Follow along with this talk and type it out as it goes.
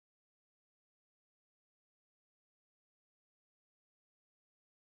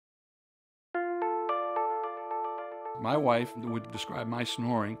My wife would describe my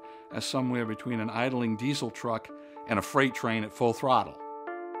snoring as somewhere between an idling diesel truck and a freight train at full throttle.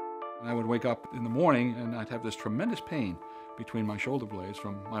 And I would wake up in the morning and I'd have this tremendous pain between my shoulder blades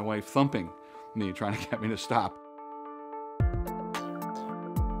from my wife thumping me, trying to get me to stop.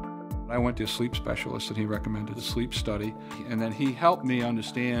 I went to a sleep specialist and he recommended a sleep study, and then he helped me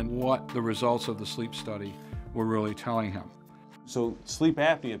understand what the results of the sleep study were really telling him. So sleep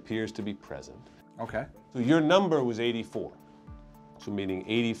apnea appears to be present. Okay. So your number was 84, so meaning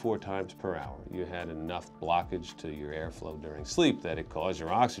 84 times per hour. You had enough blockage to your airflow during sleep that it caused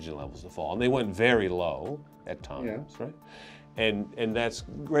your oxygen levels to fall. And they went very low at times, right? And that's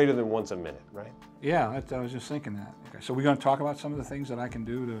greater than once a minute, right? Yeah, I was just thinking that. Okay, so we're going to talk about some of the things that I can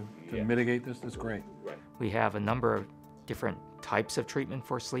do to mitigate this. That's great. Right. We have a number of different types of treatment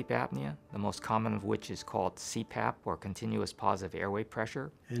for sleep apnea, the most common of which is called CPAP, or continuous positive airway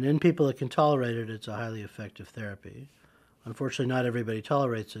pressure. And in people that can tolerate it, it's a highly effective therapy. Unfortunately, not everybody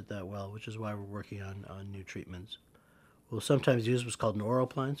tolerates it that well, which is why we're working on new treatments. We'll sometimes use what's called an oral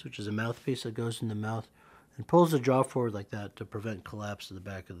appliance, which is a mouthpiece that goes in the mouth and pulls the jaw forward like that to prevent collapse of the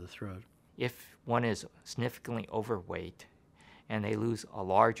back of the throat. If one is significantly overweight and they lose a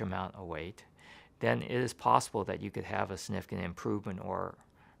large amount of weight, then it is possible that you could have a significant improvement or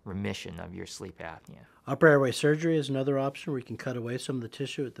remission of your sleep apnea. Upper airway surgery is another option where you can cut away some of the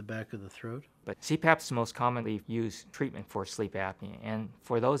tissue at the back of the throat. But CPAP is the most commonly used treatment for sleep apnea, and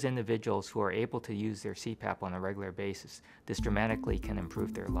for those individuals who are able to use their CPAP on a regular basis, this dramatically can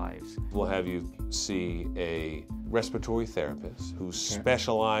improve their lives. We'll have you see a respiratory therapist who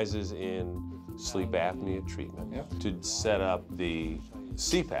specializes in sleep apnea treatment to set up the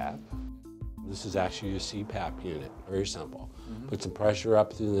CPAP. This is actually your CPAP unit, very simple. Put some pressure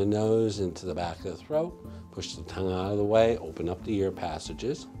up through the nose into the back of the throat, push the tongue out of the way, open up the ear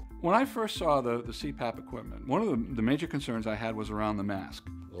passages. When I first saw the CPAP equipment, one of the major concerns I had was around the mask.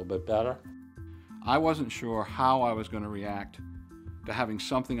 A little bit better. I wasn't sure how I was going to react to having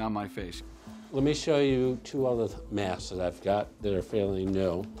something on my face. Let me show you two other masks that I've got that are fairly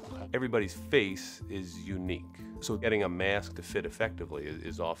new. Everybody's face is unique. So getting a mask to fit effectively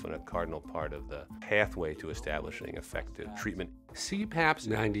is often a cardinal part of the pathway to establishing effective treatment. CPAP's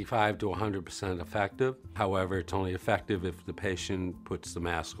 95 to 100% effective. However, it's only effective if the patient puts the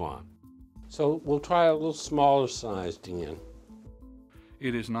mask on. So we'll try a little smaller size, Dean.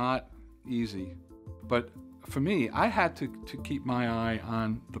 It is not easy, but for me, I had to keep my eye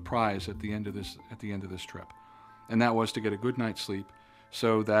on the prize at the end of this trip, and that was to get a good night's sleep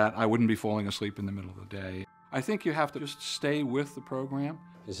so that I wouldn't be falling asleep in the middle of the day. I think you have to just stay with the program.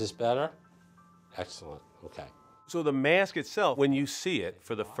 Is this better? Excellent. Okay. So the mask itself, when you see it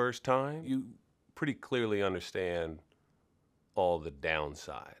for the first time, you pretty clearly understand all the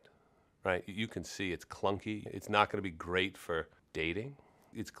downside, right? You can see it's clunky. It's not going to be great for dating.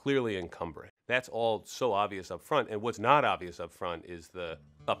 It's clearly encumbering. That's all so obvious up front, and what's not obvious up front is the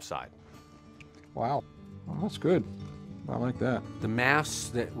upside. Wow, well, that's good. I like that. The masks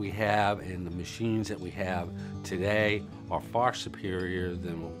that we have and the machines that we have today are far superior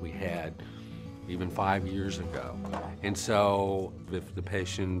than what we had even 5 years ago. And so if the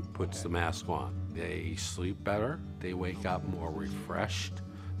patient puts the mask on, they sleep better, they wake up more refreshed,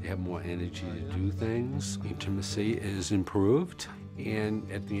 they have more energy to do things, intimacy is improved, and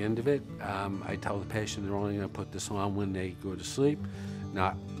at the end of it, I tell the patient they're only going to put this on when they go to sleep,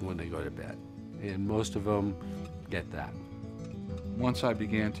 not when they go to bed. And most of them get that. Once I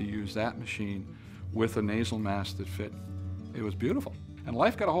began to use that machine with a nasal mask that fit, it was beautiful. And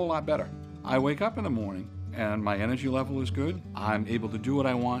life got a whole lot better. I wake up in the morning and my energy level is good. I'm able to do what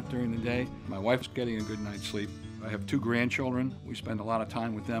I want during the day. My wife's getting a good night's sleep. I have 2 grandchildren. We spend a lot of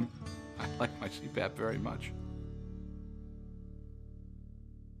time with them. I like my CPAP very much.